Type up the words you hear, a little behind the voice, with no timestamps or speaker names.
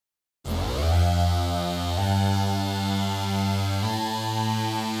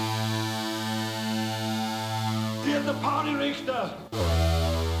get the party, Richter!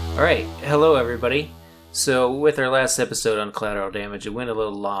 Alright, hello everybody. So with our last episode on collateral damage, it went a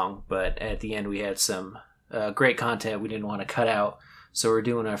little long, but at the end we had some great content we didn't want to cut out. So we're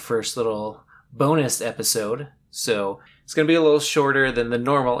doing our first little bonus episode. So it's going to be a little shorter than the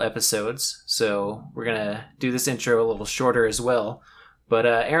normal episodes. So we're going to do this intro a little shorter as well. But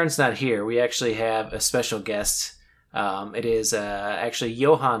Aaron's not here. We actually have a special guest. It is actually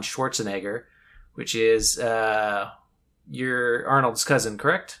Johann Schwarzenegger, which is your Arnold's cousin,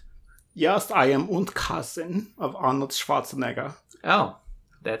 correct? Yes, I am und cousin of Arnold Schwarzenegger. Oh,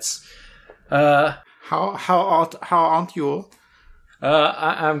 that's How aren't you?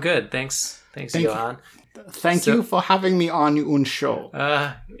 I'm good. Thanks, Johan. Thank you for having me on your own show.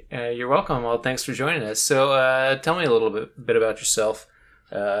 You're welcome. Well, thanks for joining us. So, tell me a little bit about yourself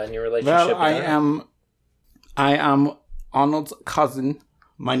and your relationship. Well, I am Arnold's cousin.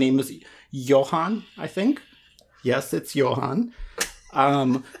 My name is Johan, I think. Yes, it's Johan.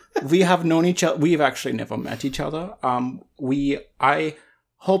 We have known each other. We've actually never met each other. I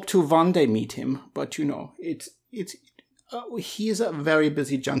hope to one day meet him, but he's a very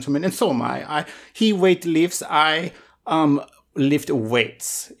busy gentleman, and so am I. He weight lifts. I lift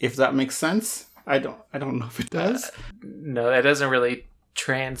weights. If that makes sense. I don't know if it does. No, that doesn't really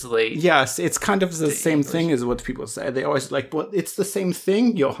translate. Yes, it's kind of the same English thing as what people say. They always like, but it's the same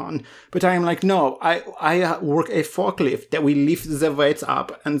thing, Johan. But I'm like, no, I work a forklift that we lift the weights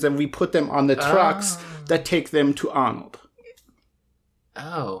up and then we put them on the trucks that take them to Arnold.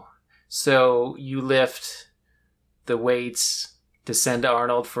 Oh, so you lift the weights to send to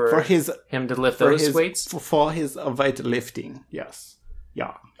Arnold for him to lift those weights? For his weight lifting, yes.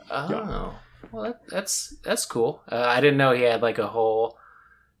 Yeah. Oh, yeah. Well, that's cool. I didn't know he had like a whole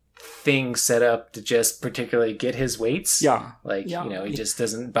thing set up to just particularly get his weights. Yeah. He just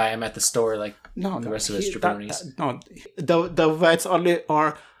doesn't buy them at the store like the rest of his jabronis. The weights only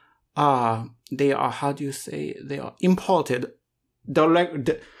are, they are, how do you say, they are imported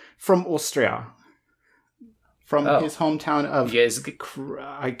from Austria. From his hometown of... Yes.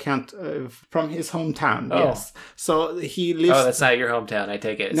 I can't... from his hometown, yes. So he lives... Oh, that's not your hometown, I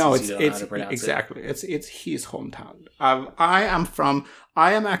take it. No, you don't know how to pronounce exactly. It's his hometown. I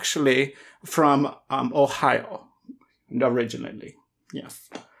am actually from Ohio, originally. Yes.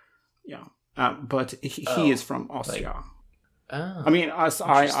 Yeah. But he is from Austria. I mean, I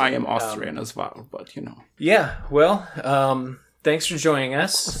am Austrian as well, but Yeah, well... thanks for joining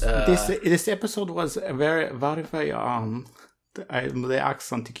us. This episode was very, very, very the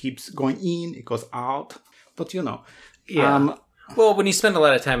accent keeps going in, it goes out, but Yeah. Well, when you spend a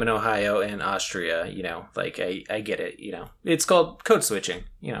lot of time in Ohio and Austria, I get it. It's called code switching.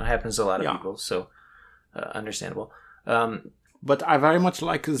 It happens to a lot of people, so understandable. But I very much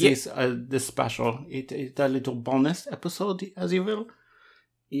like this special. It's a little bonus episode, as you will.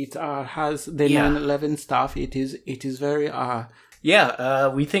 It has the 9/11 stuff. It is very...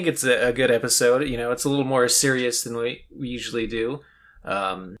 we think it's a good episode. It's a little more serious than we usually do.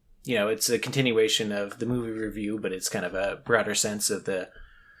 It's a continuation of the movie review, but it's kind of a broader sense of the,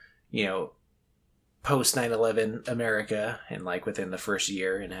 post 9/11 America and within the first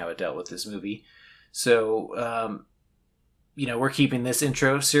year and how it dealt with this movie. So, we're keeping this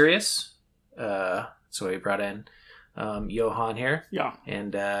intro serious. So we brought in Johan here. Yeah.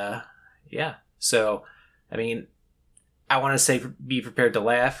 And, So, I mean, I want to say be prepared to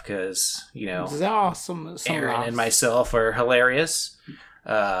laugh because, there are some Aaron laughs. and myself are hilarious.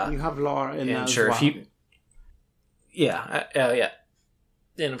 You have Laura in there as well.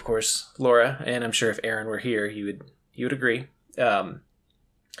 And of course, Laura. And I'm sure if Aaron were here, he would agree.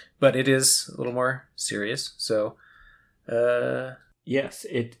 But it is a little more serious. So, yes,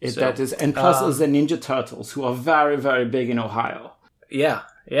 that is, and plus the Ninja Turtles, who are very, very big in Ohio. Yeah.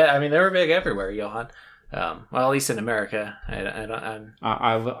 I mean, they were big everywhere, Johan. Well, at least in America.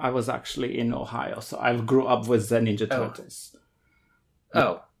 I was actually in Ohio, so I grew up with the Ninja Turtles.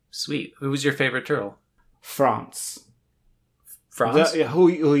 Oh, sweet. Who was your favorite turtle? Franz. Who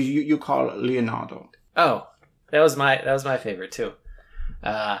you call Leonardo? Oh, that was my favorite too.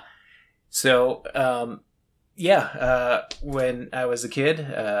 When I was a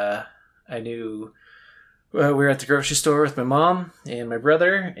kid, I knew we were at the grocery store with my mom and my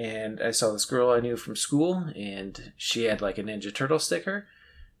brother, and I saw this girl I knew from school, and she had a Ninja Turtle sticker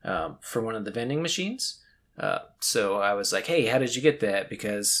from one of the vending machines. So I was like, hey, how did you get that?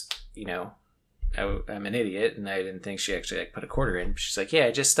 Because, I'm an idiot, and I didn't think she actually put a quarter in. She's like, yeah,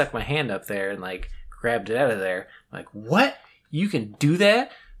 I just stuck my hand up there and grabbed it out of there. I'm like, what? You can do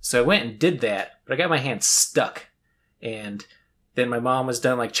that? So I went and did that, but I got my hand stuck. And then my mom was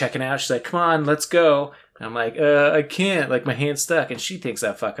done like checking out. She's like, come on, let's go. And I'm like, I can't. Like my hand's stuck. And she thinks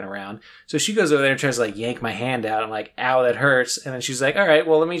I'm fucking around. So she goes over there and tries to like yank my hand out. I'm like, ow, that hurts. And then she's like, all right,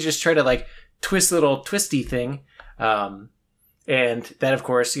 well, let me just try to like twist a little twisty thing. And that, of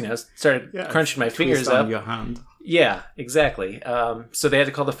course, started crunching my fingers up. Your hand. Yeah, exactly. So they had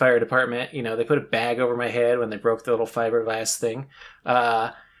to call the fire department. They put a bag over my head when they broke the little fiberglass thing.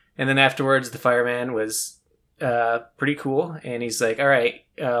 And then afterwards, the fireman was pretty cool. And he's like, all right,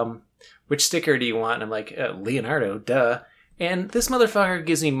 which sticker do you want? And I'm like, Leonardo, duh. And this motherfucker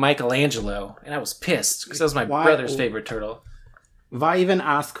gives me Michelangelo. And I was pissed because that was my brother's favorite turtle. Why even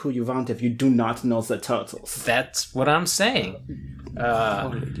ask who you want if you do not know the turtles? That's what I'm saying.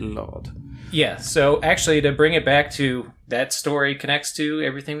 Holy Lord. Yeah, so actually to bring it back to that story connects to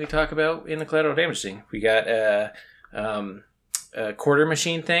everything we talk about in the collateral damage thing. We got a quarter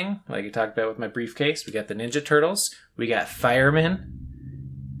machine thing, like I talked about with my briefcase. We got the Ninja Turtles. We got firemen.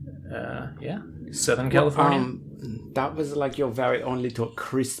 Southern California. That was like your very own little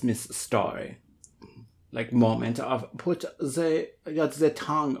Christmas story. Like moment of put the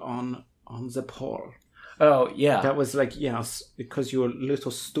tongue on the pole. Oh, yeah. That was like, yes, because you're a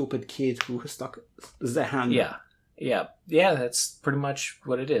little stupid kid who stuck the hand. Yeah. Yeah, that's pretty much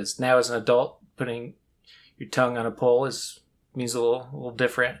what it is. Now as an adult, putting your tongue on a pole means a little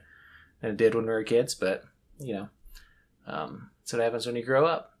different than it did when we were kids, but, that's what happens when you grow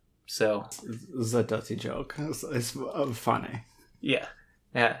up. So the dirty joke is funny. Yeah.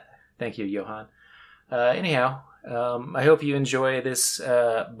 Thank you, Johan. Anyhow, I hope you enjoy this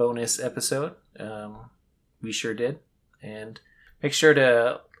bonus episode. We sure did. And make sure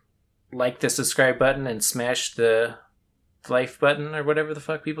to like the subscribe button and smash the life button or whatever the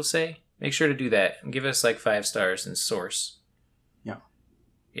fuck people say. Make sure to do that and give us like 5 stars in Source. Yeah.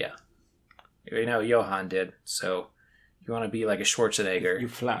 Yeah. Johan did. So if you want to be like a Schwarzenegger,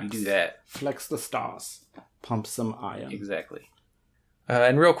 you do that. Flex the stars. Pump some iron. Exactly.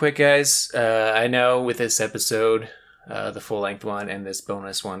 And real quick, guys, I know with this episode, the full-length one and this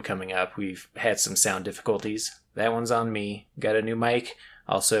bonus one coming up, we've had some sound difficulties. That one's on me. Got a new mic.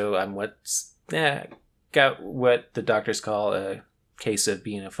 Also, I'm got what the doctors call a case of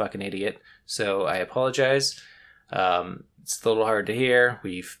being a fucking idiot. So I apologize. It's a little hard to hear.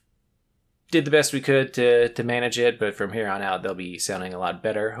 We've did the best we could to manage it, but from here on out, they'll be sounding a lot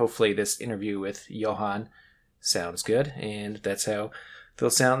better. Hopefully this interview with Johan sounds good, and that's how they'll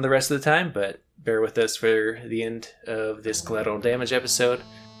sound the rest of the time, but bear with us for the end of this collateral damage episode.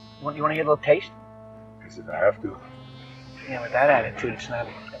 You want to get a little taste? I said I have to. Yeah, with that attitude, it's going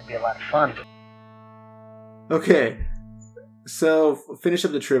to be a lot of fun. Okay, so finish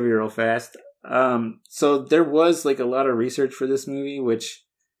up the trivia real fast. So there was like a lot of research for this movie, which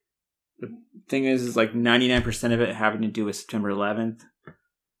the thing is like 99% of it having to do with September 11th.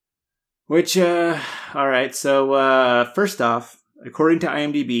 Which, alright, so first off, according to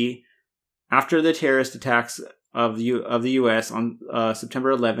IMDb, after the terrorist attacks of the U.S. on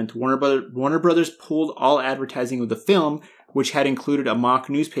September 11th, Warner Brothers pulled all advertising of the film, which had included a mock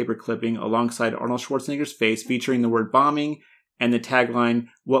newspaper clipping alongside Arnold Schwarzenegger's face featuring the word bombing and the tagline,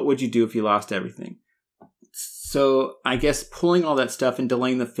 "What would you do if you lost everything?" So I guess pulling all that stuff and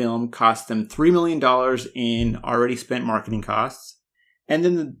delaying the film cost them $3 million in already spent marketing costs. And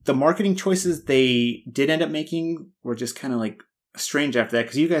then the marketing choices they did end up making were just kind of like strange after that,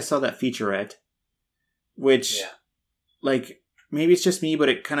 because you guys saw that featurette, which, like, maybe it's just me, but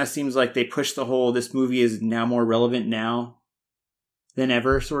it kind of seems like they pushed the whole "this movie is now more relevant now than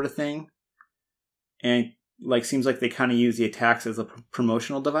ever" sort of thing. And, like, seems like they kind of use the attacks as a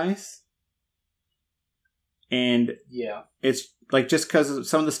promotional device. And it's, like, just because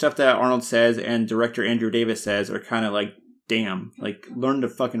some of the stuff that Arnold says and director Andrew Davis says are kind of like, damn, like, learn to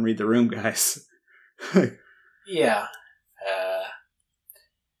fucking read the room, guys. Yeah.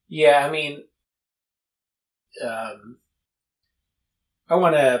 I mean, I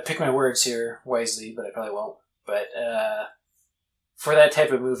want to pick my words here wisely, but I probably won't. But for that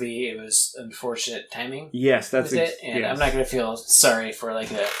type of movie, it was unfortunate timing. Yes, that's it. And I'm not going to feel sorry for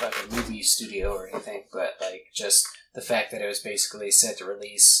like a fucking movie studio or anything, but like just the fact that it was basically set to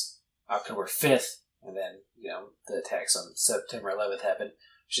release October 5th, and then the attacks on September 11th happened.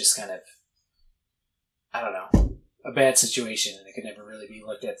 It's just kind of, I don't know, a bad situation, and it could never really be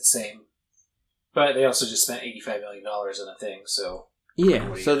looked at the same. But they also just spent $85 million on a thing, so...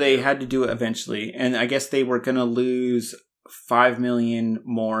 Yeah, so they had to do it eventually, and I guess they were going to lose $5 million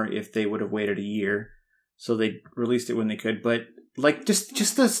more if they would have waited a year, so they released it when they could. But like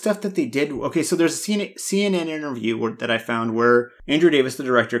just the stuff that they did. Okay, so there's a CNN interview that I found where Andrew Davis, the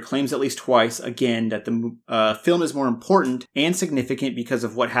director, claims at least twice, again, that the film is more important and significant because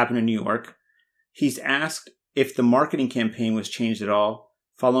of what happened in New York. He's asked if the marketing campaign was changed at all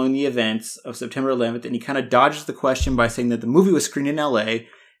following the events of September 11th, and he kind of dodges the question by saying that the movie was screened in LA,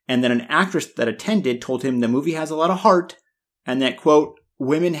 and that an actress that attended told him the movie has a lot of heart, and that, quote,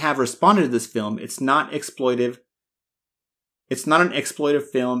 women have responded to this film. It's not exploitive. It's not an exploitive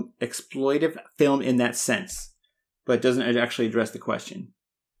film in that sense, but it doesn't actually address the question.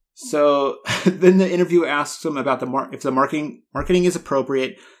 So then the interview asks him about if the marketing is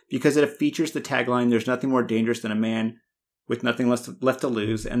appropriate because it features the tagline, "There's nothing more dangerous than a man with nothing left to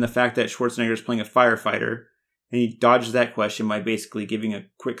lose," and the fact that Schwarzenegger is playing a firefighter. And he dodges that question by basically giving a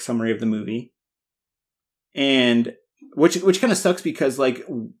quick summary of the movie. And which kind of sucks because like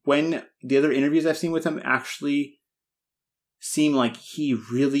when the other interviews I've seen with him actually seem like he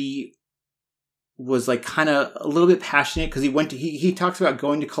really was like kind of a little bit passionate because he talks about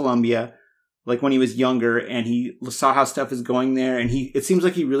going to Colombia like when he was younger and he saw how stuff is going there, and it seems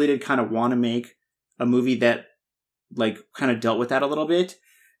like he really did kind of want to make a movie that like kind of dealt with that a little bit.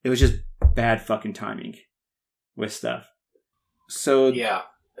 It was just bad fucking timing with stuff. So yeah,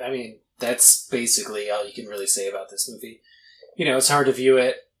 I mean, that's basically all you can really say about this movie. You know, it's hard to view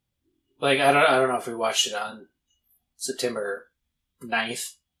it. Like, I don't know if we watched it on September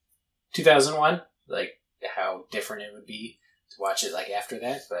 9th, 2001, like how different it would be to watch it like after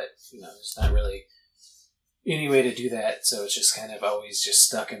that, but you know, there's not really any way to do that, so it's just kind of always just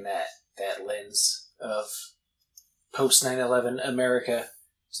stuck in that lens of post 9/11 America.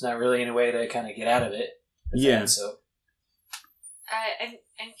 There's not really any way to kind of get out of it. Yeah. So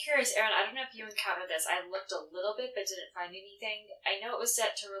I'm curious, Aaron, I don't know if you encountered this. I looked a little bit but didn't find anything. I know it was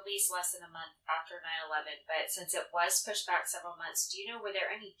set to release less than a month after 9/11, but since it was pushed back several months, do you know, were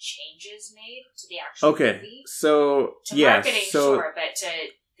there any changes made to the actual movie? So to marketing, sure, but to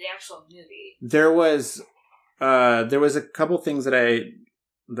the actual movie. There was a couple things that I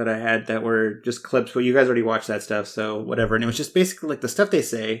had that were just clips, but you guys already watched that stuff, so whatever. And it was just basically like the stuff they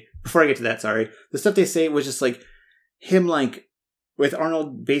say, before I get to that, the stuff they say was just like him like with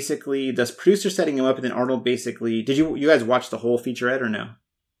Arnold basically, the producer setting him up, and then Arnold basically, did you guys watch the whole featurette or no?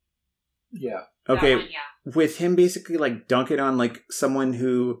 Yeah. Okay. That one, yeah. With him basically like dunking on like someone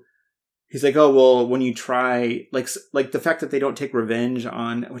who, he's like, oh, well, when you try, like the fact that they don't take revenge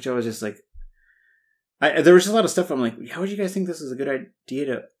on, which I was just like, there was just a lot of stuff. I'm like, how would you guys think this is a good idea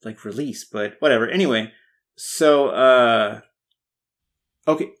to like release? But whatever. Anyway, so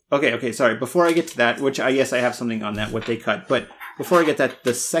okay. Sorry. Before I get to that, which I guess I have something on that, what they cut. But before I get that,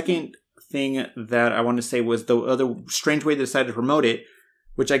 the second thing that I wanted to say was the other strange way they decided to promote it,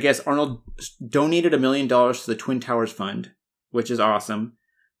 which I guess Arnold donated $1 million to the Twin Towers Fund, which is awesome.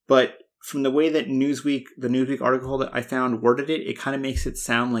 But from the way that the Newsweek article that I found worded it, it kind of makes it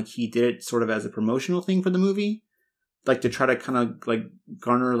sound like he did it sort of as a promotional thing for the movie, like to try to kind of like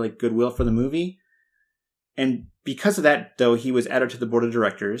garner like goodwill for the movie. And because of that, though, he was added to the board of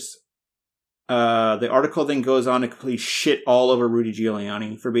directors. The article then goes on to completely shit all over Rudy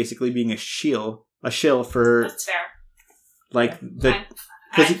Giuliani for basically being a shill for. That's fair. Like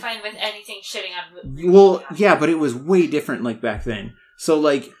I'm fine with anything shitting on Rudy. Well, yeah, but it was way different like back then. So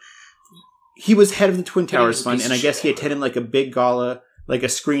like, he was head of the Twin Towers Fund, and I guess he attended like a big gala, like a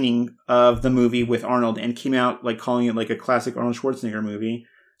screening of the movie with Arnold, and came out like calling it like a classic Arnold Schwarzenegger movie.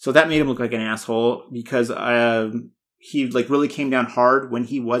 So that made him look like an asshole because he like really came down hard when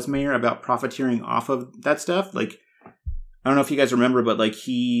he was mayor about profiteering off of that stuff. Like, I don't know if you guys remember, but like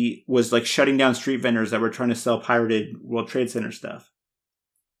he was like shutting down street vendors that were trying to sell pirated World Trade Center stuff,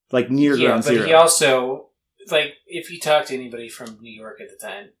 like near Ground Zero. Yeah, but he also, like, if you talk to anybody from New York at the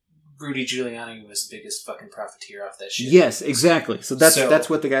time, Rudy Giuliani was the biggest fucking profiteer off that shit. Yes, exactly. So that's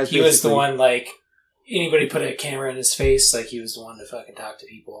what the guys. He was the one, like, anybody put a camera in his face, like he was the one to fucking talk to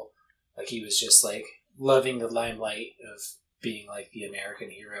people. Like he was just like loving the limelight of being like the American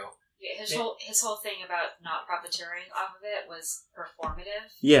hero. Yeah, his whole thing about not profiteering off of it was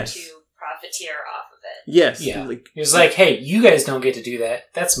performative. Yes. To profiteer off of it. Yes. Yeah. Like, he was like, hey, you guys don't get to do that.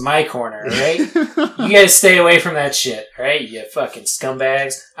 That's my corner, right? You guys stay away from that shit, right? You fucking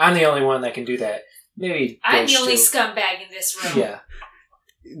scumbags. I'm the only one that can do that. Maybe I'm the only scumbag in this room. Yeah.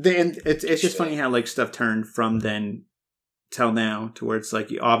 And it's just funny how like stuff turned from then till now to where it's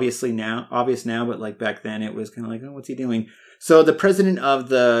like obvious now, but like back then it was kind of like, oh, what's he doing? So the president of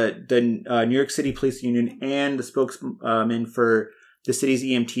the New York City Police Union and the spokesman for the city's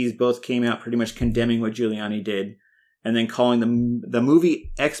EMTs both came out pretty much condemning what Giuliani did, and then calling the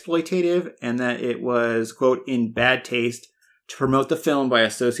movie exploitative and that it was, quote, in bad taste to promote the film by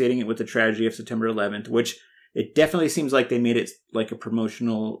associating it with the tragedy of September 11th, which it definitely seems like they made it like a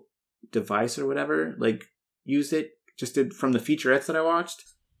promotional device or whatever. Like, used it just from the featurettes that I watched.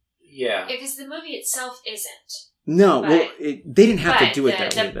 Yeah. Because the movie itself isn't. No, But- well, they didn't have to but do it the-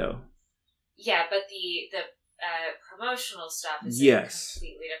 that the- way, though. Yeah, but the promotional stuff is Yes. a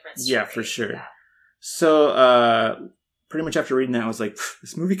completely different Yeah, story. for sure. Yeah. So, pretty much after reading that, I was like,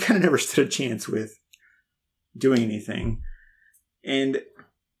 this movie kind of never stood a chance with doing anything. And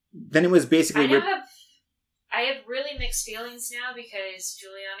then it was basically... I have really mixed feelings now because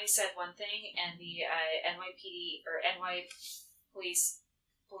Giuliani said one thing and the NYPD or NY Police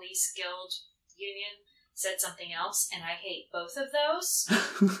Guild Union said something else, and I hate both of those.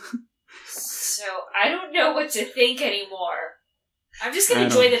 So I don't know what to think anymore. I'm just gonna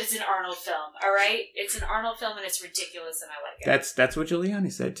enjoy that it's an Arnold film. All right, it's an Arnold film and it's ridiculous, and I like it. That's what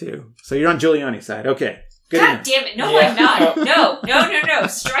Giuliani said, too. So you're on Giuliani's side. Okay. Good God enough. damn it! No, Yeah. I'm not. No.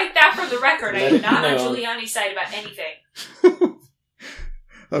 Strike that from the record. I Let am it not on know. Giuliani's side about anything.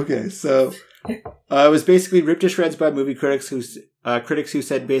 Okay, so it was basically ripped to shreds by movie critics who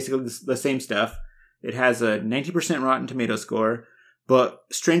said basically the same stuff. It has a 90% Rotten Tomato score, but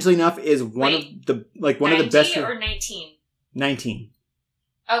strangely enough, is one of the best. or 19. 19.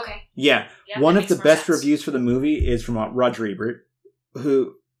 Okay. Yeah, Yeah, one that of the makes more best sense. reviews for the movie is from Roger Ebert,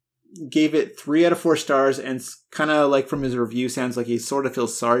 who gave it 3 out of 4 stars, and kind of like from his review sounds like he sort of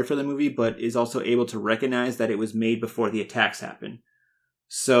feels sorry for the movie, but is also able to recognize that it was made before the attacks happened.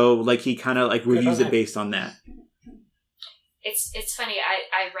 So like he kind of like reviews it based on that. It's funny.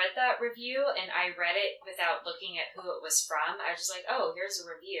 I read that review and I read it without looking at who it was from. I was just like, oh, here's a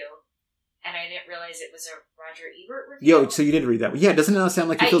review. And I didn't realize it was a Roger Ebert review. Yo, so you did read that? Yeah, doesn't it sound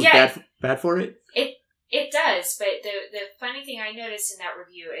like he feels bad for it? It does, but the funny thing I noticed in that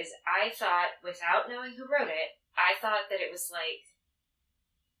review is I thought, without knowing who wrote it, I thought that it was like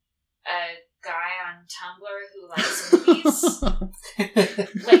a guy on Tumblr who likes movies.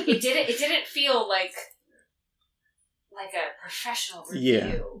 Like it didn't feel like a professional review.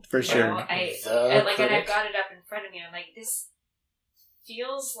 Yeah, for you sure. know? The And I've critic. got it up in front of me. I'm like, this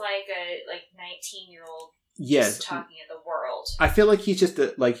feels like a 19-year-old Yes, just talking at the world. I feel like he's just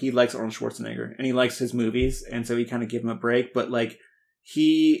he likes Arnold Schwarzenegger and he likes his movies, and so he kind of gave him a break. But like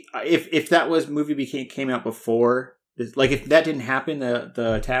if that movie came out before, like if that didn't happen,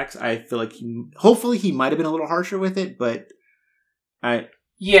 the attacks, I feel like hopefully he might have been a little harsher with it. But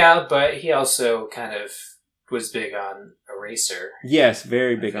Yeah, but he also kind of was big on Eraser. yes,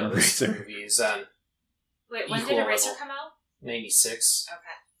 very big I on feel this Eraser. movie is on Wait, when Equal did Eraser level. come out? 96. Okay.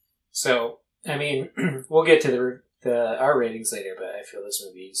 So, I mean, we'll get to our ratings later, but I feel this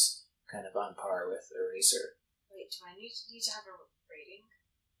movie's kind of on par with Eraser. Wait, do I need to have a rating?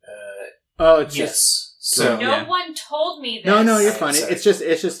 Oh, it's Yes. just So, No yeah. one told me this. no, you're Sorry, fine. sorry. It's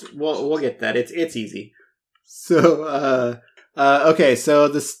just we'll get that. It's easy. So okay, so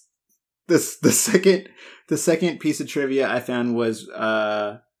the second piece of trivia I found was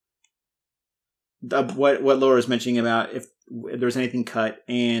what Laura was mentioning about if there was anything cut,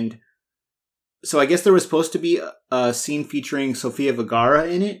 and so I guess there was supposed to be a scene featuring Sofia Vergara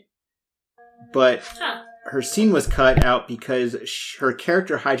in it, but Huh. her scene was cut out because her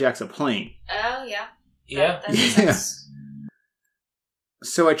character hijacks a plane. Oh, yeah. yeah. That makes Yeah. sense.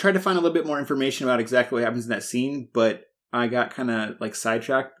 So I tried to find a little bit more information about exactly what happens in that scene, but I got kind of like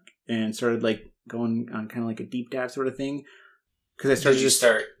sidetracked and started like going on kind of like a deep dive sort of thing because I started Did you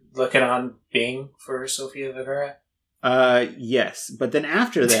start looking on Bing for Sofia Vergara? Yes, but then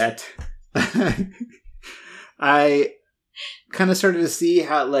after that, I kind of started to see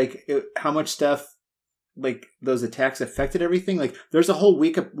how how much stuff like those attacks affected everything. Like there's a whole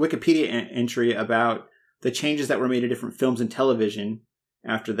Wikipedia entry about the changes that were made to different films and television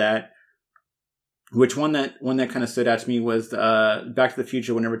after that. Which one that kind of stood out to me was Back to the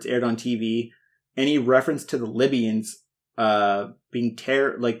Future. Whenever it's aired on TV, any reference to the Libyans being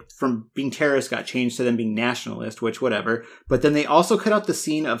from being terrorists got changed to them being nationalist, which whatever. But then they also cut out the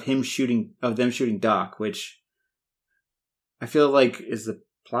scene of them shooting Doc, which I feel like is the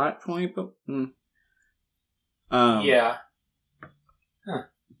plot point. But Yeah.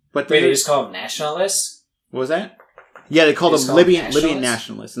 But Wait, then they just call them nationalists? what was that? Yeah, they called They just them call them Libyan nationalists?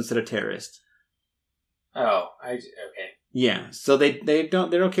 nationalists instead of terrorists. Oh, okay. Yeah, so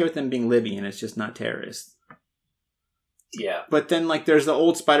they're okay with them being Libyan. It's just not terrorists. Yeah. But then, like, there's the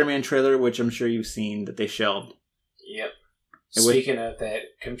old Spider-Man trailer, which I'm sure you've seen, that they shelved. Yep. It would- Speaking of that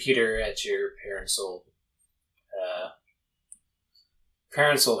computer at your parents' old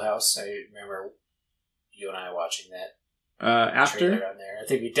house, I remember you and I watching that After trailer on there. I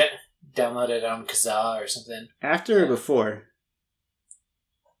think we downloaded it on Kazaa or something. or before?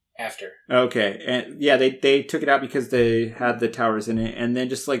 After. Okay, and yeah, they took it out because they had the towers in it, and then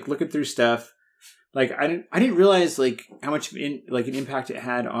just like looking through stuff, like I didn't realize like how much an impact it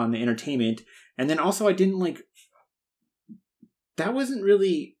had on the entertainment, and then also I didn't like that wasn't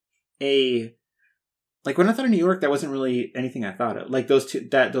really a like when I thought of New York, that wasn't really anything I thought of. Like those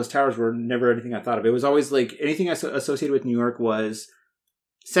towers were never anything I thought of. It was always like anything I associated with New York was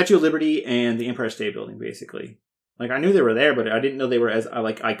Statue of Liberty and the Empire State Building, basically. Like, I knew they were there, but I didn't know they were as,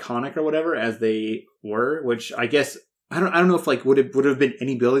 like, iconic or whatever as they were, which I guess, I don't know if, like, would have been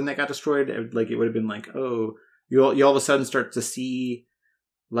any building that got destroyed. Like, it would have been like, oh, you all of a sudden start to see,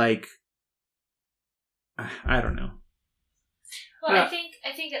 like, I don't know. Well, I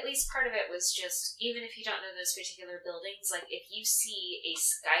think at least part of it was just, even if you don't know those particular buildings, like, if you see a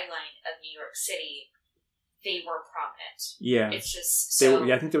skyline of New York City, they were prominent. Yeah. It's just,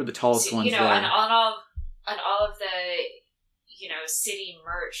 so... I think they were the tallest ones there. On all of the, city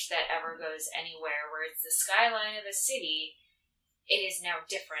merch that ever goes anywhere, where it's the skyline of a city, it is now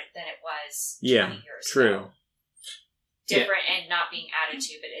different than it was 20 years ago. Different and not being added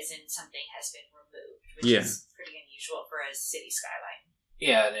to, but as in something has been removed, which is pretty unusual for a city skyline.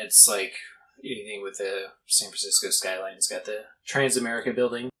 Yeah, and it's like anything with the San Francisco skyline. It's got the Transamerica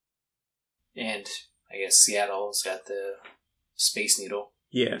building, and I guess Seattle's got the Space Needle,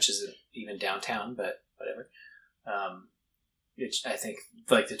 which isn't even downtown, but whatever. I think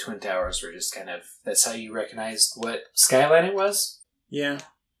like the Twin Towers were just kind of, that's how you recognized what skyline it was. Yeah,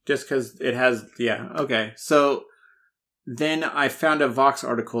 just because it has, okay. So then I found a Vox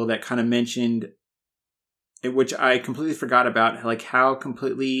article that kind of mentioned, which I completely forgot about, like how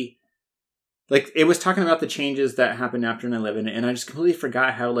completely, like it was talking about the changes that happened after 9/11, and I just completely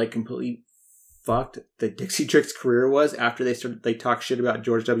forgot how like completely fucked the Dixie Chicks career was after they talked shit about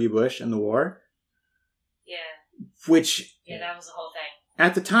George W. Bush and the war. Yeah. Which... Yeah, that was the whole thing.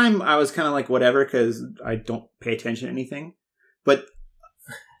 At the time, I was kind of like, whatever, because I don't pay attention to anything. But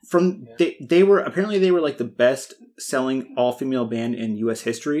they were like the best selling all-female band in U.S.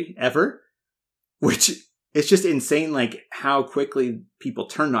 history ever. Which is just insane, like, how quickly people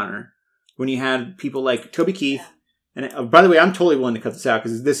turned on her. When you had people like Toby Keith. And by the way, I'm totally willing to cut this out,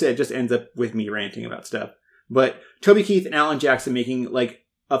 because it just ends up with me ranting about stuff. But Toby Keith and Alan Jackson making, like,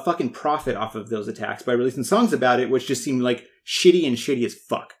 a fucking profit off of those attacks by releasing songs about it, which just seemed like shitty as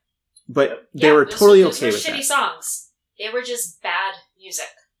fuck. But they were totally okay with that. Those were shitty songs. They were just bad music.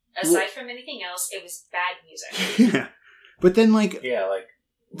 Aside from anything else, it was bad music. Yeah. But then, like... Yeah, like...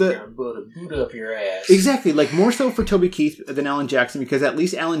 We're gonna boot up your ass. Exactly. Like, more so for Toby Keith than Alan Jackson, because at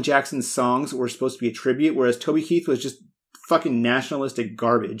least Alan Jackson's songs were supposed to be a tribute, whereas Toby Keith was just fucking nationalistic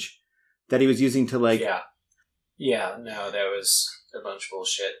garbage that he was using to, like... Yeah, no, that was a bunch of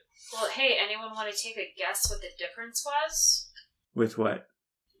bullshit. Well, hey, anyone want to take a guess what the difference was? With what?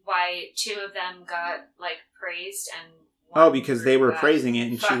 Why two of them got, like, praised and... because they were praising it,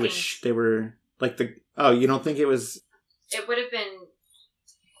 and they were, like, you don't think it was... It would have been...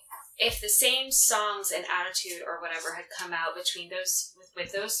 If the same songs and attitude or whatever had come out between those...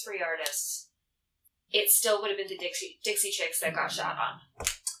 With those three artists, it still would have been the Dixie Chicks that got shot on.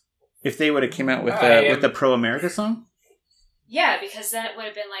 If they would have came out with the Pro-America song? Yeah, because then it would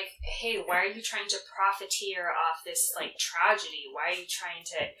have been like, hey, why are you trying to profiteer off this, like, tragedy? Why are you trying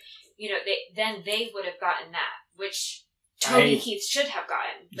to, then they would have gotten that, which Toby Keith should have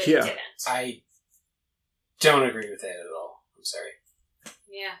gotten, but he didn't. I don't agree with that at all. I'm sorry.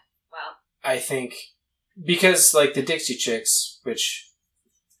 Yeah, well. I think, because, like, the Dixie Chicks, which...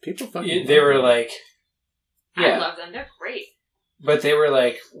 People fucking... They were like... I love them, they're great. But they were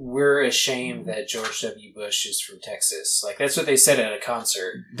like, we're ashamed that George W. Bush is from Texas. Like, that's what they said at a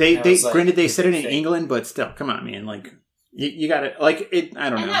concert. They said it in England, but still, come on, man. Like, you gotta, like, it,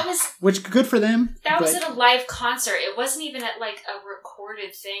 I don't know. Which, good for them. That was at a live concert. It wasn't even at, like, a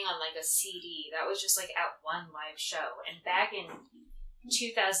recorded thing on, like, a CD. That was just, like, at one live show. And back in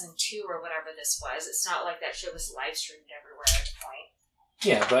 2002 or whatever this was, it's not like that shit was live streamed everywhere at the point.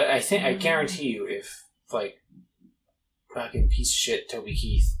 Yeah, but I guarantee you, if, like, fucking piece of shit Toby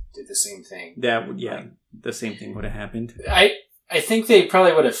Keith did the same thing. The same thing would have happened. I think they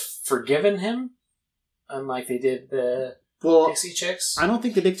probably would have forgiven him, unlike they did the Dixie Chicks. I don't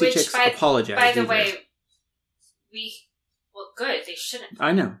think the Dixie Chicks apologized. By the way, good. They shouldn't.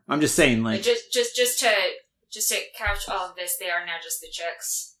 I know. I'm just saying, like, just to couch all of this, they are now just the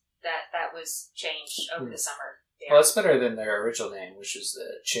Chicks. That was changed over the summer. Yeah. Well, it's better than their original name, which was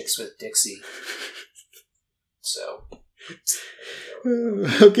the Chicks with Dixie. So.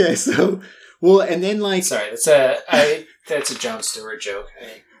 Okay, so and then, like, sorry, that's a Jon Stewart joke.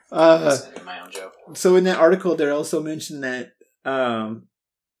 That's my own joke. So in that article, they also mentioned that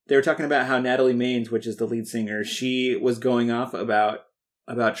they were talking about how Natalie Maines, which is the lead singer, she was going off about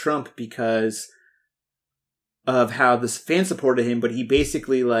Trump because of how this fan supported him, but he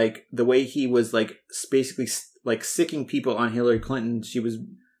basically, like, the way he was, like, basically, like, sicking people on Hillary Clinton, she was,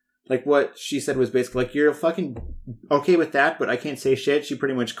 like, what she said was basically, like, you're fucking okay with that, but I can't say shit. She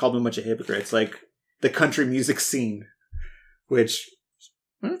pretty much called them a bunch of hypocrites, like, the country music scene, which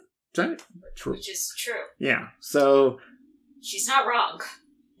is true. Yeah, so... She's not wrong.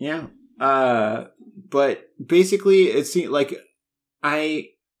 Yeah. But basically, it seemed like I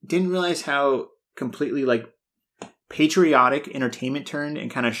didn't realize how completely, like, patriotic entertainment turned and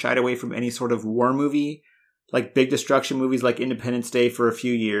kind of shied away from any sort of war movie, like big destruction movies like Independence Day for a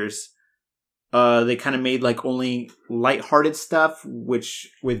few years. They kind of made, like, only lighthearted stuff, which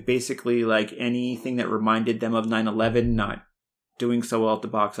with basically, like, anything that reminded them of 9/11 not doing so well at the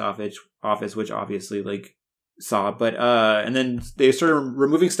box office, which obviously, like, saw. But and then they started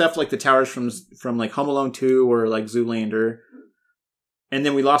removing stuff like the towers from like Home Alone 2 or like Zoolander. And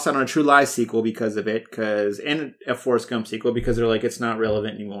then we lost out on a True Lies sequel because of it, and a Forrest Gump sequel because they're like, it's not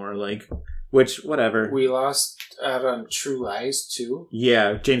relevant anymore. Like, which, whatever. We lost out on True Lies too?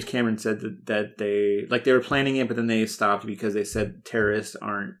 Yeah, James Cameron said that they were planning it, but then they stopped because they said terrorists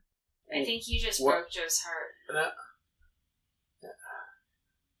aren't. I think you just broke Joe's heart.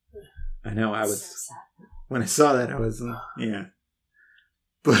 I know, I was... So sad. When I saw that, I was, yeah.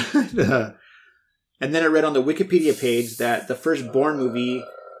 But, and then I read on the Wikipedia page that the first Bourne movie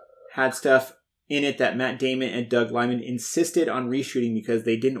had stuff in it that Matt Damon and Doug Liman insisted on reshooting because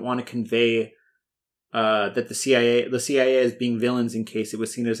they didn't want to convey that the CIA as being villains in case it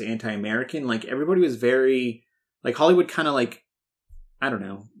was seen as anti-American. Like, everybody was very, like, Hollywood kind of, like, I don't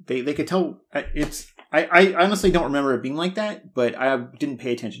know. They could tell, I honestly don't remember it being like that, but I didn't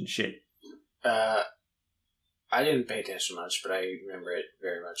pay attention to shit. I didn't pay attention much, but I remember it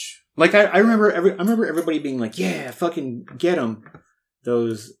very much. Like, I remember everybody being like, yeah, fucking get them,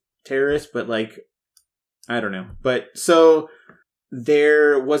 those terrorists, but, like, I don't know. But, so,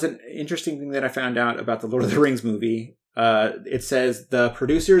 there was an interesting thing that I found out about the Lord of the Rings movie. It says the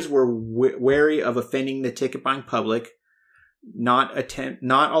producers were wary of offending the ticket-buying public, not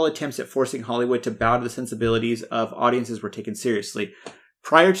all attempts at forcing Hollywood to bow to the sensibilities of audiences were taken seriously.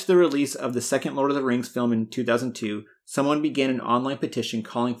 Prior to the release of the second Lord of the Rings film in 2002, someone began an online petition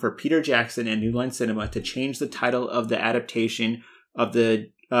calling for Peter Jackson and New Line Cinema to change the title of the adaptation of the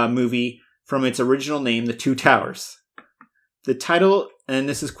movie from its original name, The Two Towers. The title, and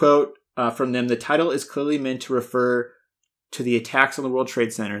this is quote from them, the title is clearly meant to refer to the attacks on the World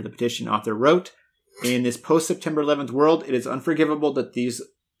Trade Center, the petition author wrote. In this post-September 11th world, it is unforgivable that this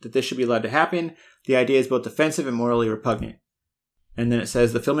should be allowed to happen. The idea is both offensive and morally repugnant. And then it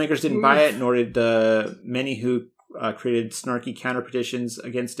says the filmmakers didn't buy it, nor did the many who created snarky counter petitions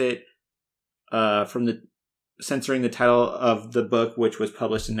against it from the censoring the title of the book, which was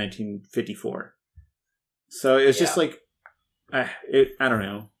published in 1954. So it was just like, I don't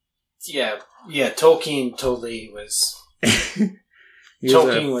know. Yeah, Tolkien totally was... He was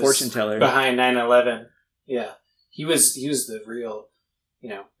Tolkien a fortune teller behind 9/11. Yeah, he was the real. You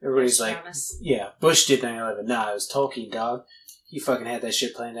know, everybody's like, yeah, Bush did 9/11. Nah, it was Tolkien, dog. He fucking had that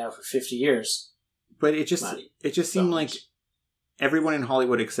shit planned out for 50 years. But it just seemed like everyone in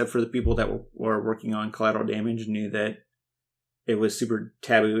Hollywood, except for the people that were working on Collateral Damage, knew that it was super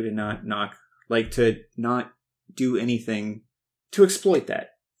taboo to not do anything to exploit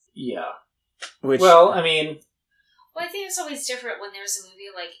that. Yeah. Well, I think it's always different when there's a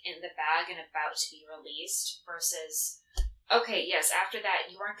movie, like, in the bag and about to be released versus, okay, yes, after that,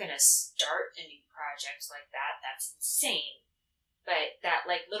 you aren't going to start a new project like that. That's insane. But that,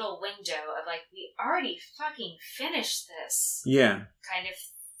 like, little window of, like, we already fucking finished this. Yeah. Kind of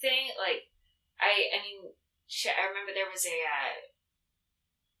thing. Like, I remember there was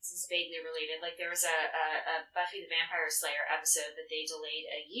this is vaguely related, like, there was a Buffy the Vampire Slayer episode that they delayed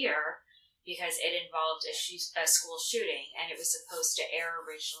a year because it involved a school shooting, and it was supposed to air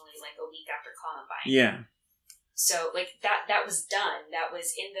originally, like, a week after Columbine. Yeah. So, like, that was done. That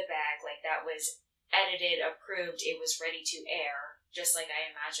was in the bag. Like, that was edited, approved. It was ready to air, just like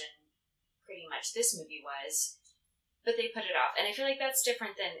I imagine pretty much this movie was. But they put it off. And I feel like that's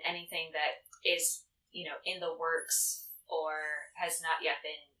different than anything that is, you know, in the works or has not yet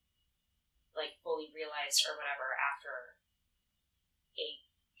been, like, fully realized or whatever after a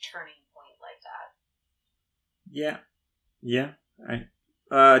turning point like that. Yeah. Did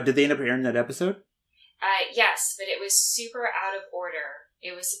they end up airing that episode? Yes, but it was super out of order.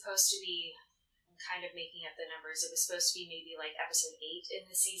 It was supposed to be, I'm kind of making up the numbers, it was supposed to be maybe like episode 8 in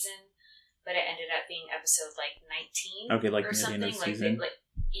the season, but it ended up being episode like 19 okay, like or something. The end of the like season.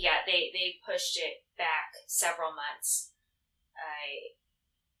 Yeah, they pushed it back several months.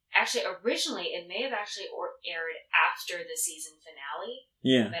 Actually, originally, it may have actually aired after the season finale.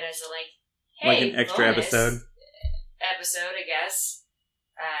 Yeah. But as a, like, Like hey, an extra bonus episode. Episode, I guess.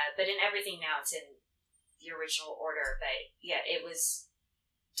 But in everything now, it's in the original order. But, yeah, it was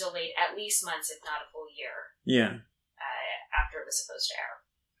delayed at least months, if not a full year. Yeah. After it was supposed to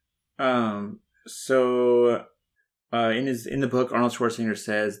air. So in the book, Arnold Schwarzenegger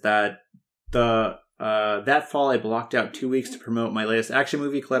says that that fall I blocked out 2 weeks to promote my latest action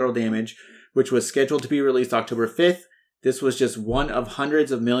movie, Collateral Damage, which was scheduled to be released October 5th. This was just one of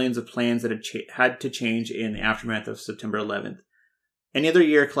hundreds of millions of plans that had to change in the aftermath of September 11th. Any other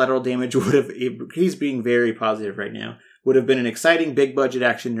year, Collateral Damage would have, he's being very positive right now, would have been an exciting big budget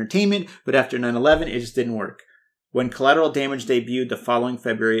action entertainment, but after 9/11, it just didn't work. When Collateral Damage debuted the following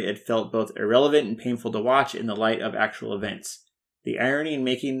February, it felt both irrelevant and painful to watch in the light of actual events. The irony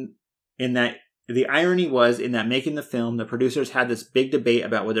was in that making the film, the producers had this big debate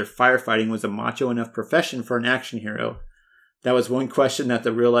about whether firefighting was a macho enough profession for an action hero. That was one question that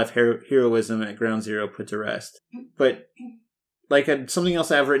the real-life heroism at Ground Zero put to rest. But like something else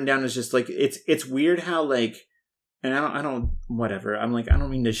I've written down is just like it's weird how like, and I don't whatever. I'm like I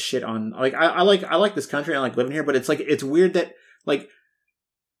don't mean to shit on like I like this country. I like living here, but it's like it's weird that like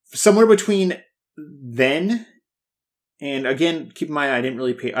somewhere between then. And again, keep in mind, I did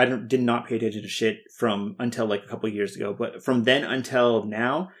not pay attention to shit from until like a couple of years ago. But from then until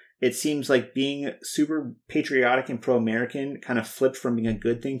now, it seems like being super patriotic and pro-American kind of flipped from being a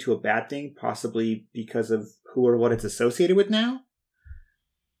good thing to a bad thing, possibly because of who or what it's associated with now.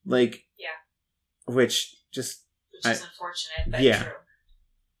 Like, yeah, which is unfortunate, but yeah. true.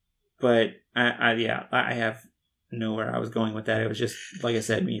 But I have nowhere I was going with that. It was just, like I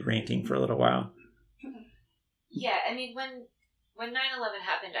said, me ranting for a little while. Yeah, I mean, when 9/11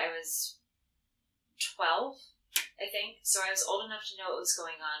 happened, I was 12, I think. So I was old enough to know what was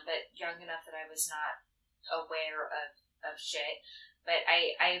going on, but young enough that I was not aware of shit. But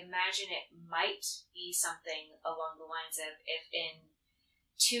I imagine it might be something along the lines of if in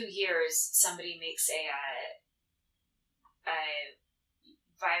 2 years somebody makes a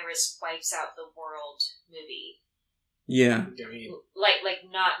virus wipes out the world movie. Yeah. Like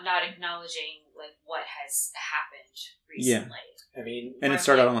not acknowledging like what has happened recently. I mean, and it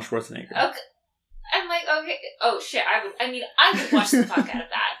started on Schwarzenegger. Okay. I'm like, okay, oh shit, I would watch the fuck out of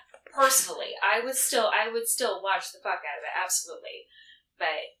that. Personally. I would still watch the fuck out of it, absolutely.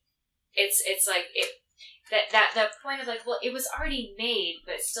 But it's like that point of like, well, it was already made,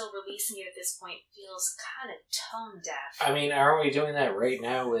 but still releasing it at this point feels kind of tone deaf. I mean, aren't we doing that right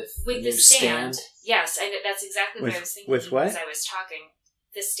now with the Stand? Yes, and that's exactly what I was thinking with what? as I was talking.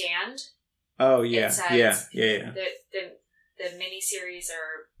 The Stand. Oh yeah, yeah. The miniseries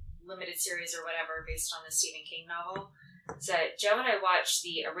or limited series or whatever based on the Stephen King novel. So Joe and I watched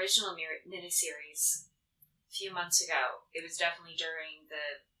the original miniseries a few months ago. It was definitely during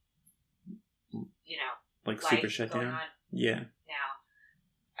the, like life super shutdown. going on Yeah. now.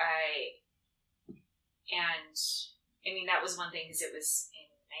 I mean, that was one thing because it was in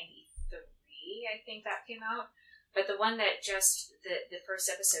 93, I think that came out. But the one that the first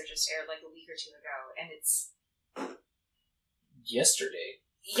episode just aired like a week or two ago, and it's yesterday.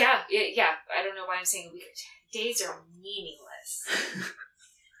 Yeah. I don't know why I'm saying a week. Days are meaningless.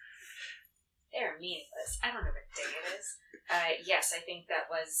 They're meaningless. I don't know what day it is. Yes, I think that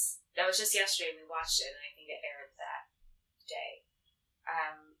was just yesterday. We watched it, and I think it aired that day.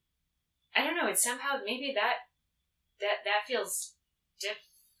 I don't know. It's somehow maybe that feels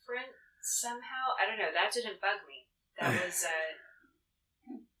different somehow. I don't know. That didn't bug me. That was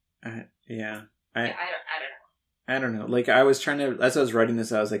yeah. I don't know. I don't know. Like I was trying to, as I was writing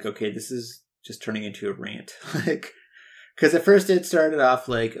this, I was like, okay, this is just turning into a rant. Like, because at first it started off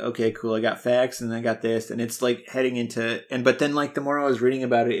like, okay, cool, I got facts and I got this, and it's like heading into, but then like the more I was reading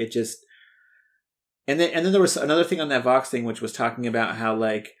about it, it just, and then there was another thing on that Vox thing, which was talking about how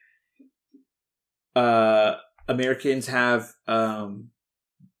like, Americans have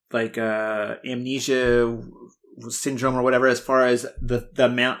amnesia syndrome or whatever, as far as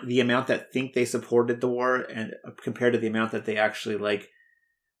the amount that think they supported the war and compared to the amount that they actually like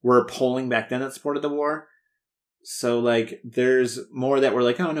were polling back then that supported the war. So like there's more that were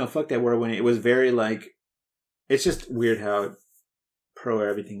like, oh no, fuck that war, when it was very like, it's just weird how pro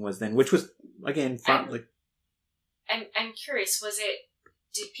everything was then, which was again fun. I'm curious,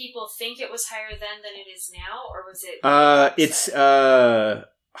 did people think it was higher then than it is now, or was it it's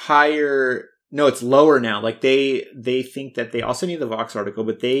higher. No, it's lower now. Like they think that they also need the Vox article,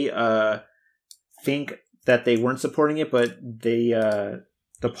 but they think that they weren't supporting it, but they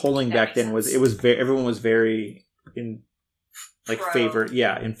the polling That back makes then was sense. it was very everyone was very in like Pro. favor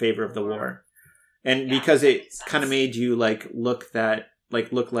in favor of the war, and Yeah, because that it makes kind of sense. made you look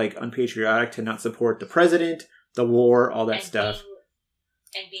like unpatriotic to not support the president, the war, all that And stuff.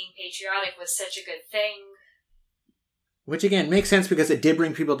 being patriotic was such a good thing. Which again makes sense because it did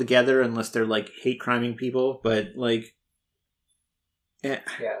bring people together, unless they're like hate criming people. But like, Yeah,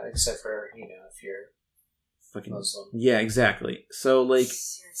 except for, if you're fucking Muslim. yeah, exactly. So like,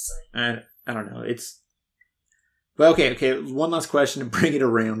 Seriously. I don't know. It's well, okay. One last question to bring it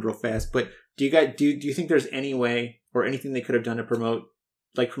around real fast. But do you think there's any way or anything they could have done to promote,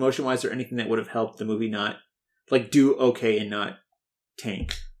 like promotion wise, or anything that would have helped the movie not like do okay and not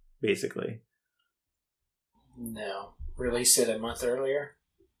tank, basically? No. Released it a month earlier?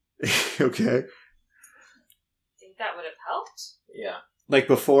 Okay. Think that would have helped? Yeah. Like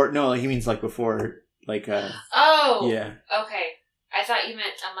before? No, he means like before. Like Oh! yeah, Okay. I thought you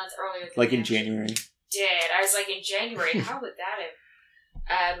meant a month earlier than like they in actually January. did. I was like, in January, how would that have...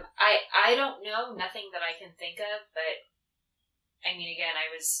 I don't know, nothing that I can think of, but I mean, again,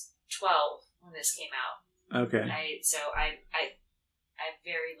 I was 12 when this came out. Okay. I have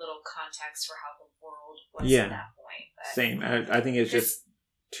very little context for how the world was Yeah. at that point. But Same. I think it's just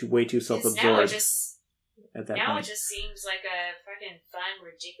way too 'cause self-absorbed now it just at that now point. it just seems like a fucking fun,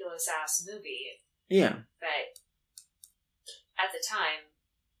 ridiculous ass movie. Yeah. But at the time,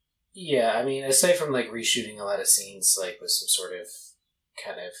 Yeah, I mean, aside from like reshooting a lot of scenes, like with some sort of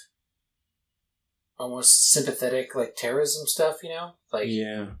kind of almost sympathetic like terrorism stuff, like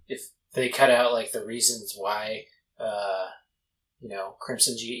Yeah. if they cut out like the reasons why,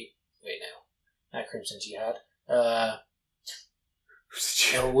 Crimson not Crimson Jihad, El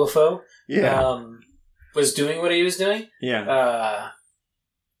Wufo, Yeah. was doing what he was doing, Yeah.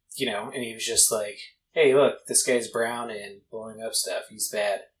 and he was just like, hey, look, this guy's brown and blowing up stuff. He's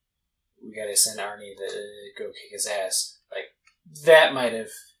bad. We gotta send Arnie to go kick his ass. Like, that might have,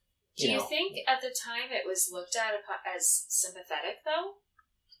 do you think at the time it was looked at as sympathetic, though?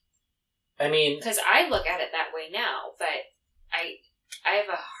 I mean, Because I look at it that way now, but I have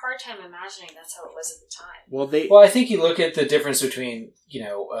a hard time imagining that's how it was at the time. Well, I think you look at the difference between,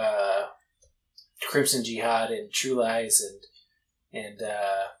 Crimson Jihad and True Lies and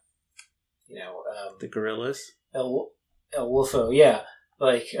the gorillas. El Wufo, yeah.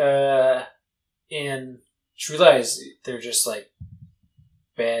 Like, in True Lies, they're just like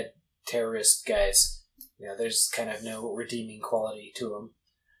bad terrorist guys. There's kind of no redeeming quality to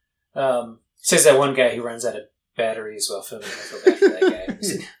them. Says that one guy who runs out of batteries while filming. I feel bad for that guy.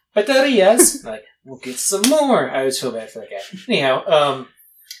 He's like, baterias! Like, we'll get some more. I always feel bad for that guy. Anyhow,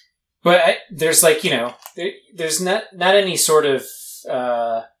 but there's like, there's not any sort of,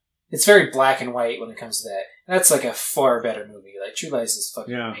 it's very black and white when it comes to that. That's like a far better movie. Like, True Lies is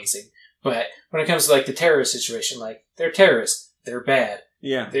fucking amazing. But when it comes to like the terrorist situation, like, they're terrorists. They're bad.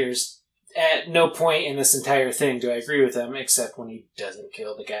 Yeah. There's at no point in this entire thing do I agree with them, except when he doesn't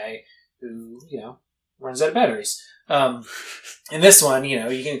kill the guy who, runs out of batteries. In this one,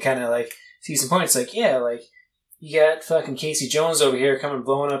 you can kind of like see some points. Like, yeah, like, you got fucking Casey Jones over here coming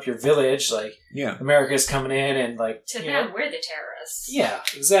blowing up your village. Like, Yeah. America's coming in and like, To them, we're the terrorists. yeah,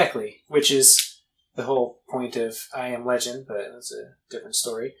 exactly. Which is the whole point of I Am Legend, but that's a different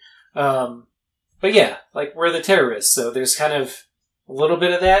story. But yeah, like, we're the terrorists, so there's kind of a little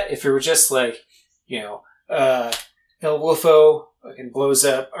bit of that. If it were just like, El Wufo fucking blows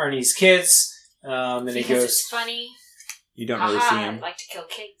up Arnie's kids, and he Because goes, it's funny. You don't really see Haha, him. I'd like to kill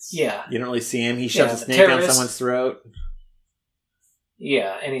kids. yeah, You don't really see him. He shoves Yeah, a the snake down terrorist. someone's throat.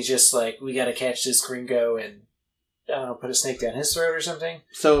 yeah, and he's just like, we gotta catch this gringo and, I don't know, put a snake down his throat or something.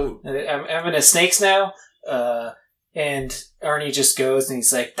 So I'm into snakes now, and Arnie just goes and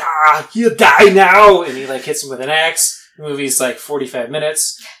he's like, you die now! And he like hits him with an axe. The movie's like 45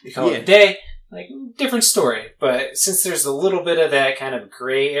 minutes. We call it a day. Like, different story. But since there's a little bit of that kind of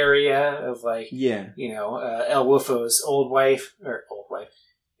gray area of like, yeah. El Wufo's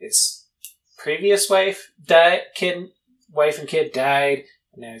his previous wife wife and kid died,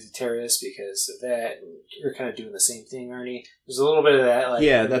 and now he's a terrorist because of that. And you're kind of doing the same thing, Arnie. There's a little bit of that, like,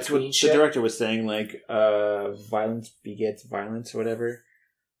 Yeah, that's what between the shit. director was saying. Like, violence begets violence, or whatever.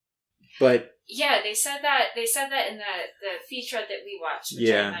 But Yeah, they said that in the featurette that we watched, which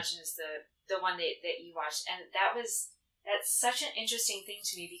Yeah. I imagine is the one that you watched, and that's such an interesting thing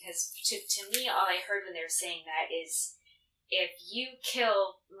to me, because to me, all I heard when they were saying that is, if you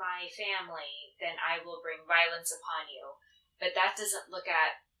kill my family, then I will bring violence upon you. But that doesn't look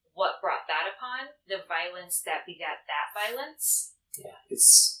at what brought that upon, the violence that begat that violence. Yeah,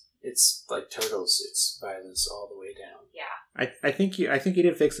 it's it's like Turtles. It's violence all the way down. Yeah. I think you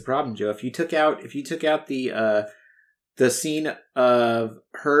did fix the problem, Joe. If you took out the scene of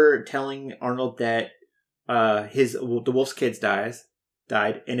her telling Arnold that the wolf's kids died,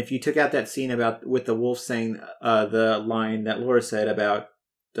 and if you took out that scene with the wolf saying the line that Laura said about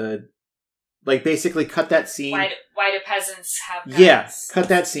the, like, basically cut that scene. Why do peasants have guns? Yeah, cut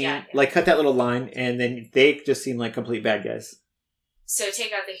that scene, Yeah. like cut that little line, and then they just seem like complete bad guys. So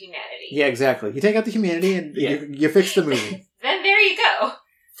take out the humanity. Yeah, exactly. You take out the humanity and you fix the movie. Then there you go.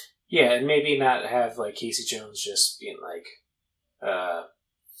 Yeah, and maybe not have like Casey Jones just being like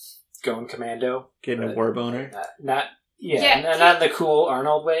going commando, Getting a war boner. not Yeah, not in the cool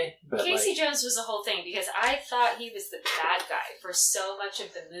Arnold way. But Casey Jones was the whole thing because I thought he was the bad guy for so much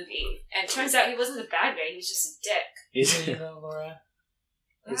of the movie, and it turns out he wasn't the bad guy. He was just a dick. isn't he though, Laura?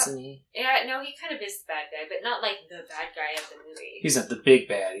 Isn't he? Yeah, no, he kind of is the bad guy, but not like the bad guy of the movie. He's not the big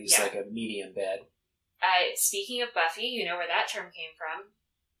bad. He's Yeah. like a medium bad. Speaking of Buffy, you know where that term came from?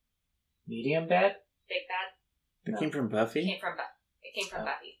 Medium bad? Big bad. It came from Buffy? It came from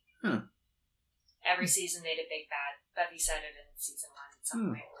Buffy. Huh. Every season they did Big Bad. Buffy said it in season 1 at some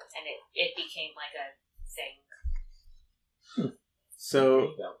point, and it became like a thing. So There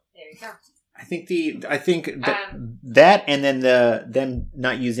you go. There you go. I think that and then them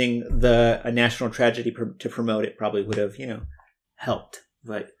not using a national tragedy to promote it probably would have helped.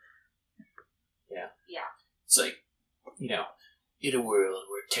 But It's like, in a world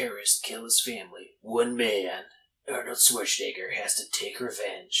where terrorists kill his family, one man, Arnold Schwarzenegger, has to take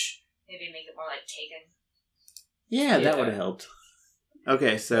revenge. Maybe make it more like Taken. yeah, that Yeah. would have helped.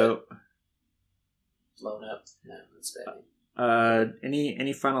 Okay, so Blown up? No, that's bad.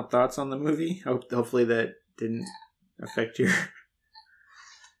 any final thoughts on the movie? Hopefully that didn't affect your.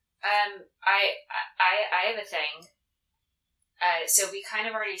 I have a thing. So we kind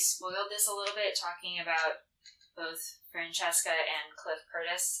of already spoiled this a little bit, talking about both Francesca and Cliff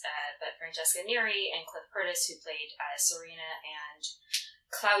Curtis, but Francesca Neri and Cliff Curtis, who played Serena and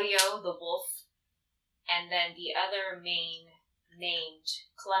Claudio the wolf, and then the other main named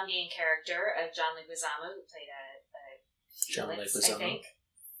Colombian character of John Leguizamo, who played John Felix, Leguizamo. I think.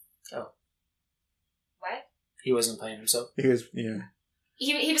 Oh. What? He wasn't playing himself? He was, yeah.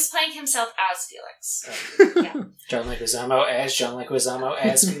 He was playing himself as Felix. Yeah. John Leguizamo as John Leguizamo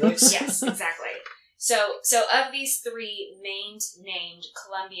as Felix? Yes, exactly. So of these three named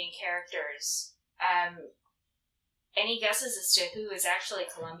Colombian characters, any guesses as to who is actually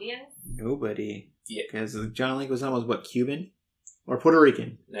Colombian? Nobody. Yeah. Because John Leguizamo was what, Cuban or Puerto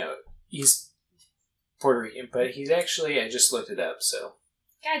Rican? No, he's Puerto Rican, but he's actually, I just looked it up, so.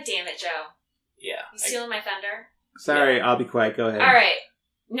 God damn it, Joe! Yeah. You stealing my thunder? Sorry, I'll be quiet. Go ahead. All right.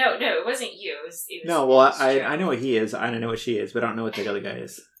 No, it wasn't you. It was No, well, it was Joe. I know what he is. I know what she is, but I don't know what the other guy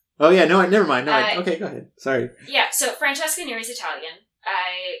is. Oh yeah, no, never mind. No, okay, go ahead. Sorry. Yeah, so Francesca Neri is Italian.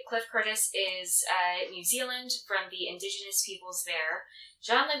 Cliff Curtis is New Zealand, from the indigenous peoples there.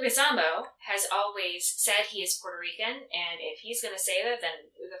 John Leguizamo has always said he is Puerto Rican, and if he's going to say that, then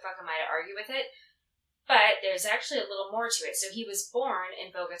who the fuck am I to argue with it? But there's actually a little more to it. So he was born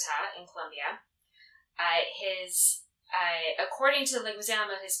in Bogota, in Colombia. According to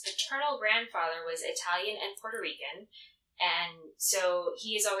Leguizamo, his paternal grandfather was Italian and Puerto Rican. And so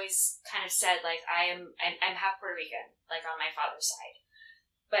he has always kind of said, like, I'm half Puerto Rican, like on my father's side.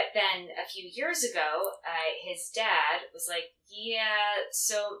 But then a few years ago, his dad was like, yeah,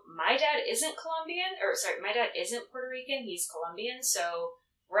 so my dad isn't my dad isn't Puerto Rican, he's Colombian, so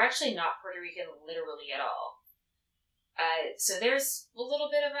we're actually not Puerto Rican literally at all. So there's a little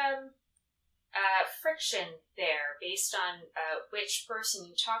bit of friction there based on which person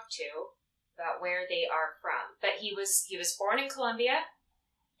you talk to about where they are from. But he was born in Colombia,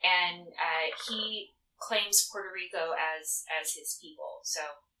 and he claims Puerto Rico as his people. So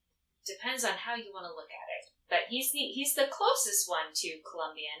depends on how you want to look at it. But he's the closest one to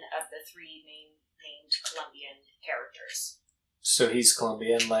Colombian of the three named Colombian characters. So he's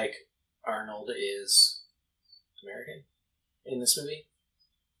Colombian, like Arnold is American in this movie?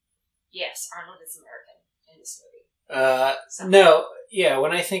 Yes, Arnold is American in this movie. No, yeah,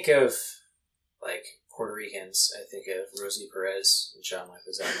 when I think of, like, Puerto Ricans, I think of Rosie Perez and John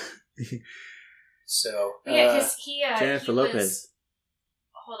Leguizamo. So, Yeah, because he Jennifer he Lopez. was,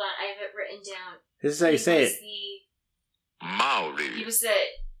 hold on, I have it written down. This is how you say it. Maori. He was the...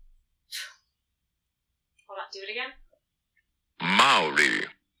 Hold on, do it again. Maori.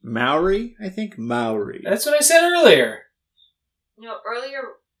 Maori, I think Maori. that's what I said earlier. No, earlier...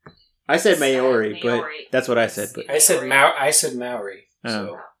 I said Maori. but that's what I said. But I said Maori.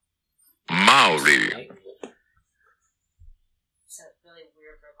 So. Maori. It's a really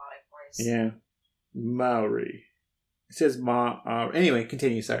weird robotic Mars. Yeah. Maori. It says anyway,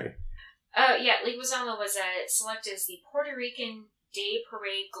 continue, sorry. Yeah, Leguizamo was selected as the Puerto Rican Day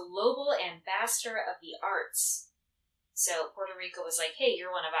Parade Global Ambassador of the Arts. So Puerto Rico was like, hey,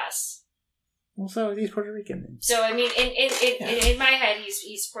 you're one of us. Well, so he's Puerto Rican. So, I mean, in my head,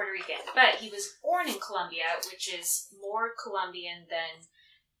 he's Puerto Rican. But he was born in Colombia, which is more Colombian than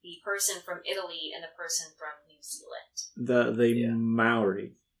the person from Italy and the person from New Zealand. The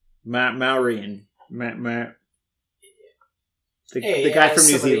Maori. Maorian. The guy from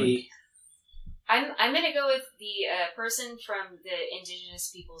New Zealand. I'm going to go with the person from the indigenous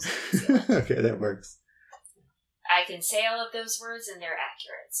peoples of New Zealand. Okay, that works. I can say all of those words and they're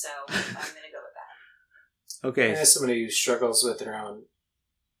accurate, so I'm going to go with that. Okay. As somebody who struggles with their own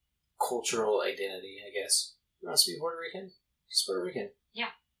cultural identity, I guess. You want to be Puerto Rican? He's Puerto Rican.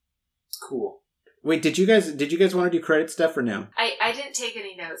 Yeah. Cool. Wait, did you guys want to do credit stuff or no? I didn't take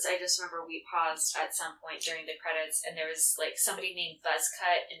any notes. I just remember we paused at some point during the credits and there was like somebody named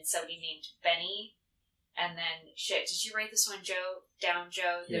Buzzcut and somebody named Benny. And then, shit, did you write this one, Joe?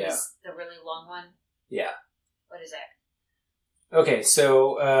 There was the really long one? Yeah. What is it? Okay,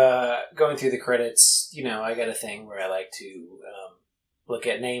 so going through the credits, I got a thing where I like to look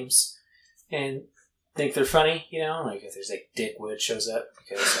at names and think they're funny, like if there's like Dick Wood shows up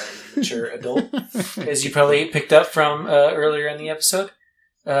because I'm a mature adult, as you probably picked up from earlier in the episode.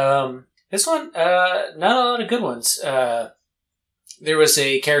 This one, not a lot of good ones. There was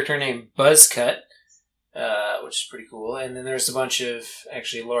a character named Buzzcut, which is pretty cool, and then there's a bunch of,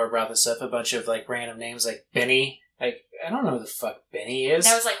 actually Laura brought this up, a bunch of like random names like Benny. Like, I don't know who the fuck Benny is.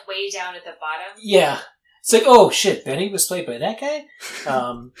 That was like way down at the bottom. Yeah. It's like, oh shit, Benny was played by that guy?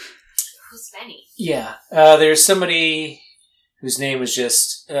 Who's Benny? Yeah. There's somebody whose name was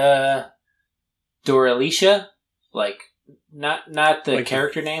just Doralicia. Like, not the like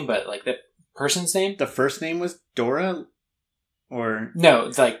character name, but like the person's name. The first name was Dora? Or... No,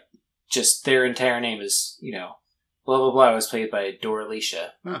 it's like, just their entire name is, blah blah blah was played by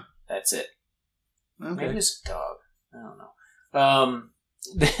Doralicia. Huh. That's it. Okay. Maybe it's a dog. I don't know.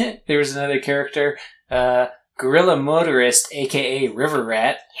 There was another character, Gorilla Motorist, aka River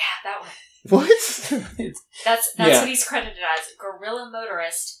Rat. Yeah, that one. What? That's what he's credited as. Gorilla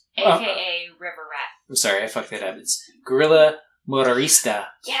Motorist, aka River Rat. I'm sorry, I fucked that up. It's Gorilla Motorista.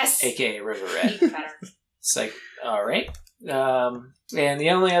 Yes! Aka River Rat. Even better. It's like, alright. And the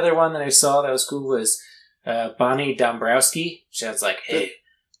only other one that I saw that was cool was Bonnie Dombrowski. Sounds like, hey,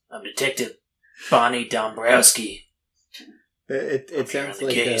 I'm Detective Bonnie Dombrowski. It sounds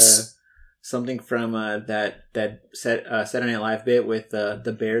like something from that Saturday Night Live bit with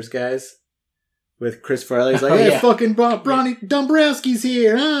the Bears guys. With Chris Farley's like, hey, fucking Bonnie Dombrowski's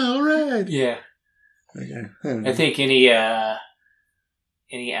here. Oh, all right. Yeah. Okay. I think any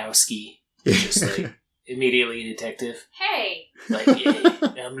Owski just like immediately detective. Hey! Like,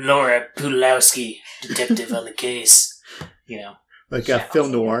 yeah, I'm Laura Pulowski, detective on the case. Like a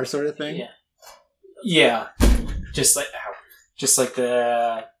film noir sort of thing? Yeah. Yeah. Just like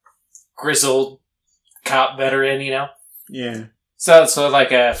the grizzled cop veteran, Yeah. So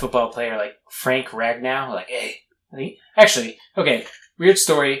like a football player like Frank Ragnow, like, hey. Actually, okay, weird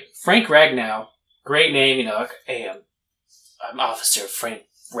story. Frank Ragnow, great name, like, hey, I'm Officer Frank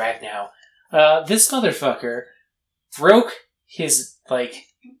Ragnow. This motherfucker broke his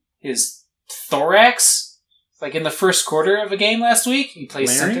thorax, like in the first quarter of a game last week. He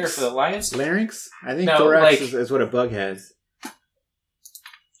plays center for the Lions. Larynx? I think No, thorax is what a bug has.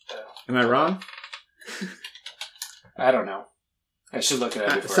 Am I wrong? I don't know. I should look it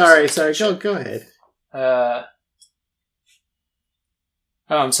up. Sorry. Go ahead.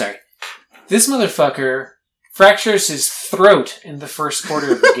 I'm sorry. This motherfucker fractures his throat in the first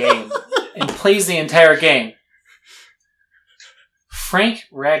quarter of the game and plays the entire game. Frank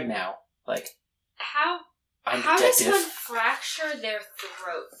Ragnow, like, How does one fracture their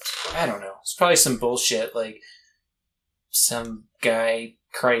throat? I don't know. It's probably some bullshit, like some guy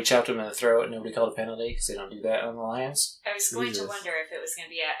karate chopped him in the throat and nobody called a penalty because they don't do that on the Lions. I was going to wonder if it was going to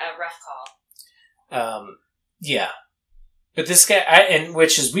be a ref call. Yeah. But this guy,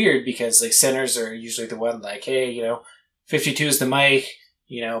 which is weird because like centers are usually the one like, hey, 52 is the mic,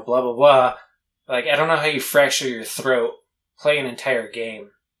 blah, blah, blah. Like, I don't know how you fracture your throat, play an entire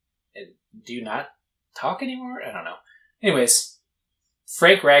game, and do you not talk anymore? I don't know. Anyways,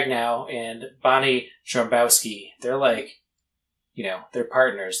 Frank Ragnow and Bonnie Dombrowski, they're like, they're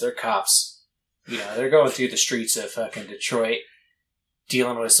partners, they're cops. They're going through the streets of fucking Detroit,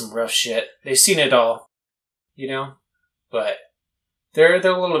 dealing with some rough shit. They've seen it all, but they're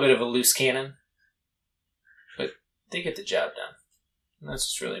a little bit of a loose cannon. But they get the job done. And that's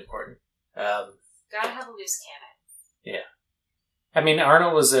what's really important. Gotta have a loose cannon. Yeah. I mean,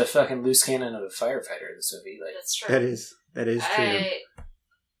 Arnold was a fucking loose cannon of a firefighter in this movie. Like, That's true. That is true.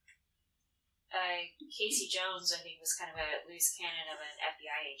 Casey Jones, I think, was kind of a loose cannon of an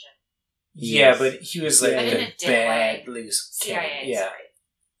FBI agent. yeah, but he was like But in a a dim bad way. loose CIA, cannon. Yeah. sorry.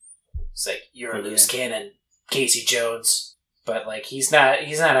 It's like, you're a Oh, loose yeah. cannon, Casey Jones. But, like, he's not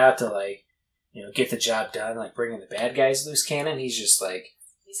out to, like, you know, get the job done, like, bringing the bad guys loose cannon. He's just like,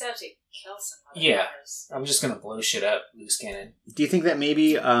 He's out to kill some Yeah. motherfuckers. I'm just gonna blow shit up, loose cannon. Do you think that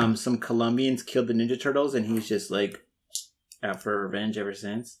maybe some Colombians killed the Ninja Turtles and he's just like out for revenge ever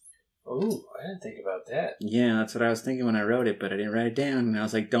since? Ooh, I didn't think about that. Yeah, that's what I was thinking when I wrote it, but I didn't write it down. And I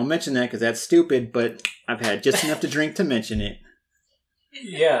was like, don't mention that because that's stupid, but I've had just enough to drink to mention it.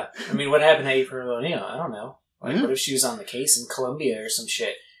 Yeah, I mean, what happened to April O'Neil? I don't know. Like, Hmm? what if she was on the case in Colombia or some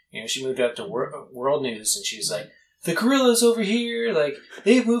shit? You know, she moved up to World News and she's like, the gorillas over here, like,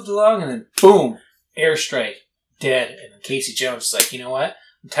 they've moved along, and then boom, airstrike, dead. And then Casey Jones is like, you know what?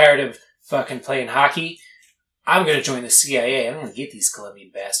 I'm tired of fucking playing hockey. I'm going to join the CIA. I'm going to get these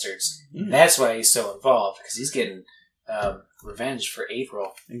Colombian bastards. Yeah. That's why he's so involved, because he's getting revenge for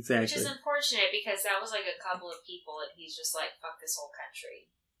April. Which Exactly. is unfortunate because that was like a couple of people and he's just like, fuck this whole country.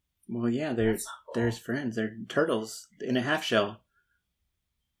 Well, yeah, That's not cool. there's friends. They're turtles in a half shell.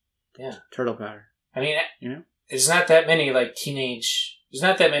 Yeah. Turtle power. I mean, You know? there's not that many, like,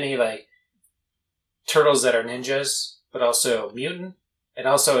 turtles that are ninjas, but also mutant. And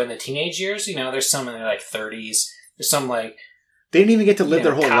also in the teenage years, you know, there's some in their, like, 30s. There's some, like, They didn't even get to live you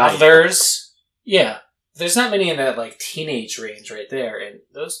their know, whole life. toddlers. Yeah. There's not many in that, like, teenage range right there. And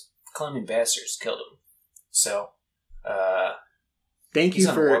those Colombian bastards killed him. So, Thank He's you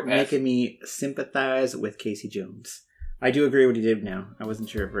on the for warpath. making me sympathize with Casey Jones. I do agree what he did now. I wasn't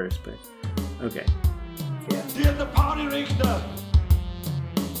sure at first, but okay. yeah. Get the party rigged up.